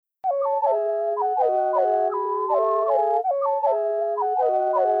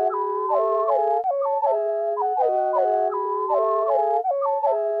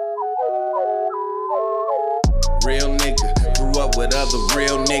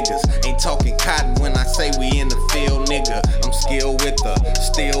niggas. Ain't talking cotton when I say we in the field, nigga. I'm skilled with the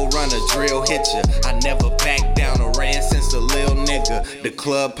steel runner, drill hit ya. I never back down or ran since a lil nigga. The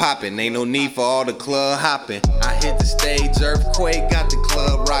club poppin', ain't no need for all the club hopping. I hit the stage, earthquake, got the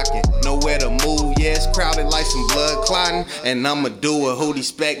club rockin'. Nowhere to move, yeah, it's crowded like some blood clotting. And I'ma do it who these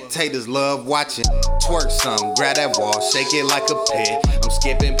spectators love watching. Twerk some, grab that wall, shake it like a pit. I'm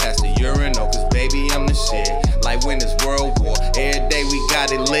skipping past the urinal, cause baby I'm the shit. Like when it's World War, every day we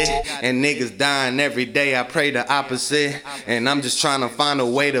got it lit. And niggas dying every day, I pray the opposite. And I'm just trying to find a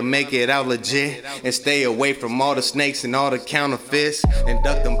way to make it out legit. And stay away from all the snakes and all the counterfeits. And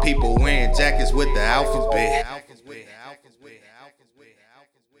duck them people wearing jackets with the alphabet.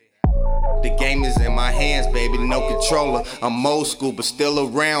 The game is in my hands, baby, no controller. I'm old school, but still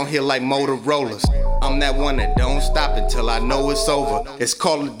around here like Motorola's. I'm that one that don't stop until I know it's over. It's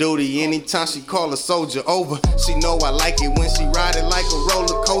Call of Duty anytime she call a soldier over. She know I like it when she ride it like a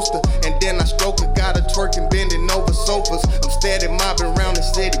roller coaster. And then I stroke her, got her twerking, bending over sofas. I'm steady mobbing around the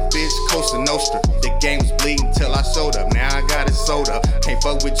city, bitch, Costa Nostra. The game's bleeding till I showed up, now I got it sold up. Can't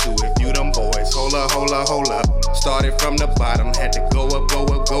fuck with you if you them boys, hold up, hold up, hold up. Started from the bottom, had to go up, go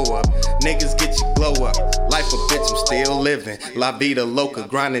up, go up. Niggas get your glow up, life a bitch, I'm still living. La vida loca,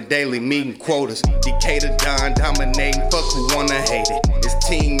 grinding daily, meeting quotas. Decatur Don, dominating, fuck who wanna hate it. It's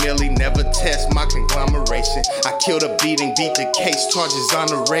Team Milli, never test my conglomeration. I killed a beat and beat the case, charges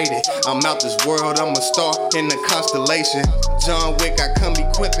underrated. I'm out this world, I'm a star in the constellation. John Wick, I come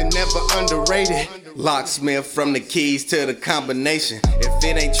equipped and never underrated. Locksmith from the keys to the combination. If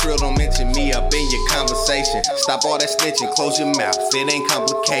it ain't trill, don't mention me up in your conversation. Stop all that snitching, close your mouth, it ain't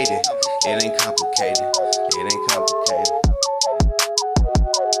complicated. It ain't complicated, it ain't complicated.